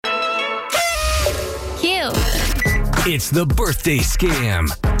It's the birthday scam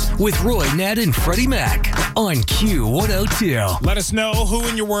with Roy, Ned, and Freddie Mac on Q102. Let us know who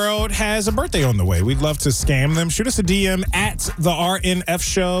in your world has a birthday on the way. We'd love to scam them. Shoot us a DM at the RNF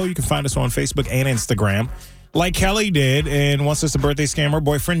Show. You can find us on Facebook and Instagram, like Kelly did, and wants us to birthday scam her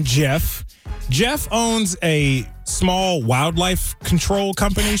boyfriend, Jeff. Jeff owns a small wildlife control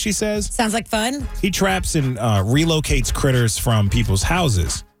company, she says. Sounds like fun. He traps and relocates critters from people's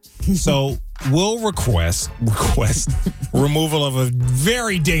houses. So we'll request removal of a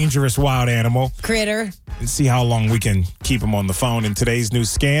very dangerous wild animal. Critter. And see how long we can keep him on the phone in today's new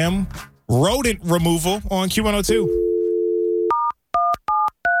scam. Rodent removal on Q102.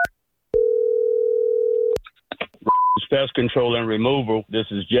 Pest control and removal. This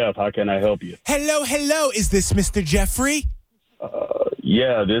is Jeff. How can I help you? Hello. Is this Mr. Jeffrey?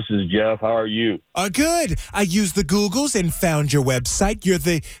 Yeah, this is Jeff. How are you? Good. I used the Googles and found your website. You're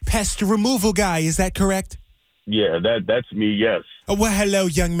the pest removal guy. Is that correct? Yeah, that's me, yes. Well, hello,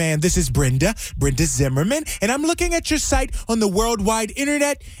 young man. This is Brenda Zimmerman, and I'm looking at your site on the worldwide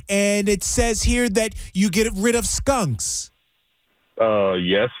internet, and it says here that you get rid of skunks.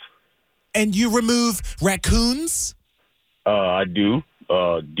 Yes. And you remove raccoons? I do.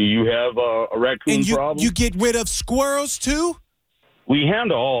 Do you have a raccoon and problem? You get rid of squirrels, too? We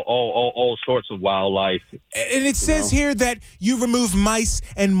handle all sorts of wildlife. And it says here that you remove mice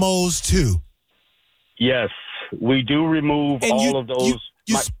and moles, too. Yes, we do remove and all of those.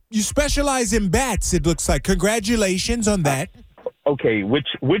 You specialize in bats, it looks like. Congratulations on that. Okay, which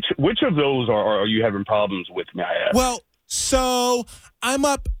of those are you having problems with, may I ask? Well, so I'm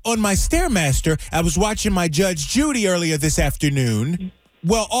up on my Stairmaster. I was watching my Judge Judy earlier this afternoon.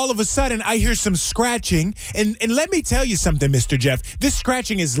 Well, all of a sudden, I hear some scratching. And let me tell you something, Mr. Jeff. This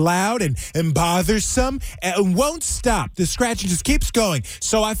scratching is loud and bothersome and won't stop. The scratching just keeps going.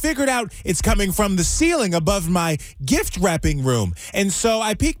 So I figured out it's coming from the ceiling above my gift wrapping room. And so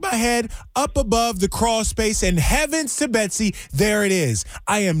I peek my head up above the crawl space, and heavens to Betsy, there it is.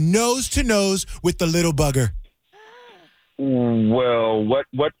 I am nose to nose with the little bugger. Well, what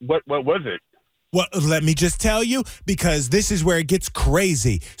was it? Well, let me just tell you, because this is where it gets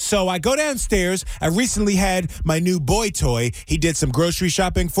crazy. So I go downstairs. I recently had my new boy toy. He did some grocery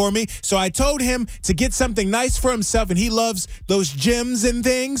shopping for me. So I told him to get something nice for himself, and he loves those gyms and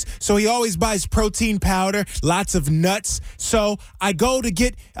things. So he always buys protein powder, lots of nuts. So I go to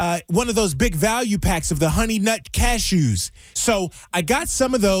get one of those big value packs of the honey nut cashews. So I got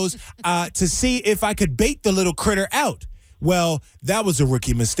some of those to see if I could bait the little critter out. Well, that was a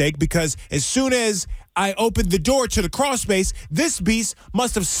rookie mistake, because as soon as I opened the door to the crawl space, this beast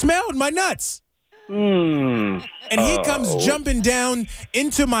must have smelled my nuts. And he comes jumping down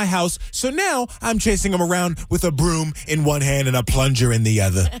into my house. So now I'm chasing him around with a broom in one hand and a plunger in the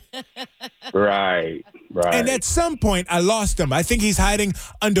other. Right. And at some point, I lost him. I think he's hiding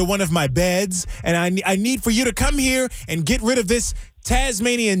under one of my beds. And I need for you to come here and get rid of this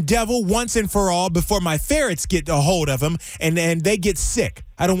Tasmanian devil once and for all before my ferrets get a hold of him and they get sick.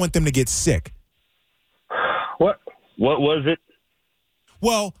 I don't want them to get sick. What was it?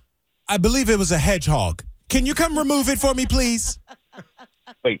 Well, I believe it was a hedgehog. Can you come remove it for me, please?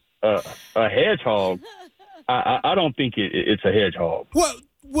 Wait, a hedgehog? I don't think it's a hedgehog.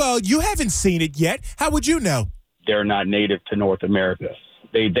 Well, you haven't seen it yet. How would you know? They're not native to North America.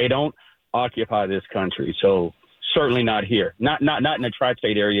 They don't occupy this country, so certainly not here. Not in the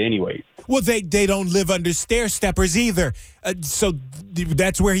tri-state area anyway. Well, they don't live under stair steppers either. So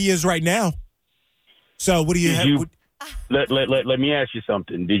that's where he is right now. So what do you have? Let me ask you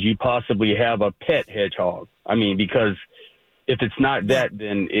something. Did you possibly have a pet hedgehog? I mean, because if it's not that,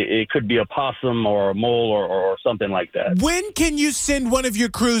 then it could be a possum or a mole or something like that. When can you send one of your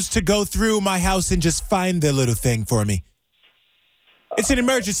crews to go through my house and just find the little thing for me? It's an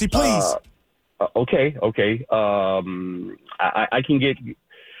emergency, please. Okay. I can get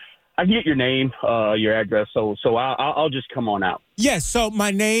your name, your address. So I'll just come on out. Yes. So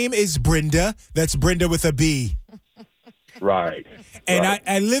my name is Brenda. That's Brenda with a B. Right. And right.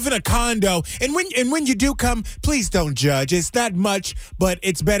 I live in a condo. And when you do come, please don't judge. It's not much, but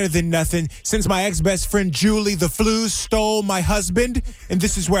it's better than nothing. Since my ex-best friend Julie the Flu stole my husband, and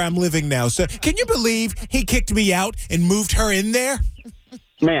this is where I'm living now. So can you believe he kicked me out and moved her in there?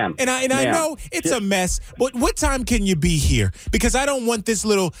 Ma'am. And I know it's a mess, but what time can you be here? Because I don't want this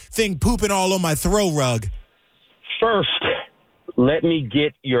little thing pooping all on my throw rug. First, let me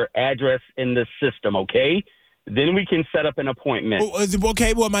get your address in the system, okay? Then we can set up an appointment.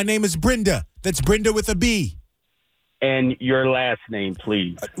 Okay, well, my name is Brenda. That's Brenda with a B. And your last name,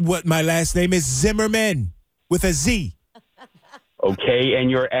 please. My last name is Zimmerman with a Z. Okay,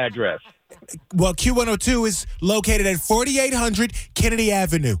 and your address. Well, Q102 is located at 4800 Kennedy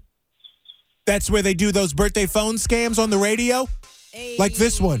Avenue. That's where they do those birthday phone scams on the radio, like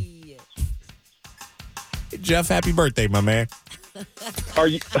this one. Jeff, happy birthday, my man. Are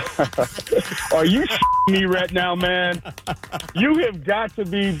you are you me right now, man? You have got to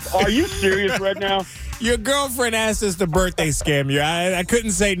be. Are you serious right now? Your girlfriend asked us to birthday scam you. I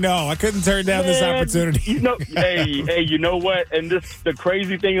couldn't say no. I couldn't turn down this opportunity. Hey, you know what? And the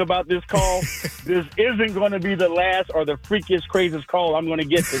crazy thing about this call, this isn't going to be the last or the freakiest, craziest call I'm going to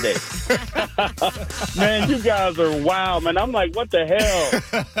get today. Man, you guys are wild, man. I'm like, what the hell?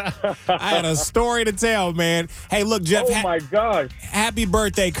 I had a story to tell, man. Hey, look, Jeff. Oh, my gosh. Happy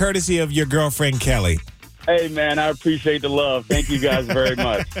birthday, courtesy of your girlfriend, Kelly. Hey, man, I appreciate the love. Thank you guys very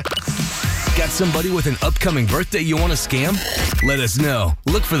much. Got somebody with an upcoming birthday you want to scam? Let us know.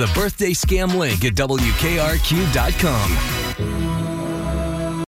 Look for the birthday scam link at WKRQ.com.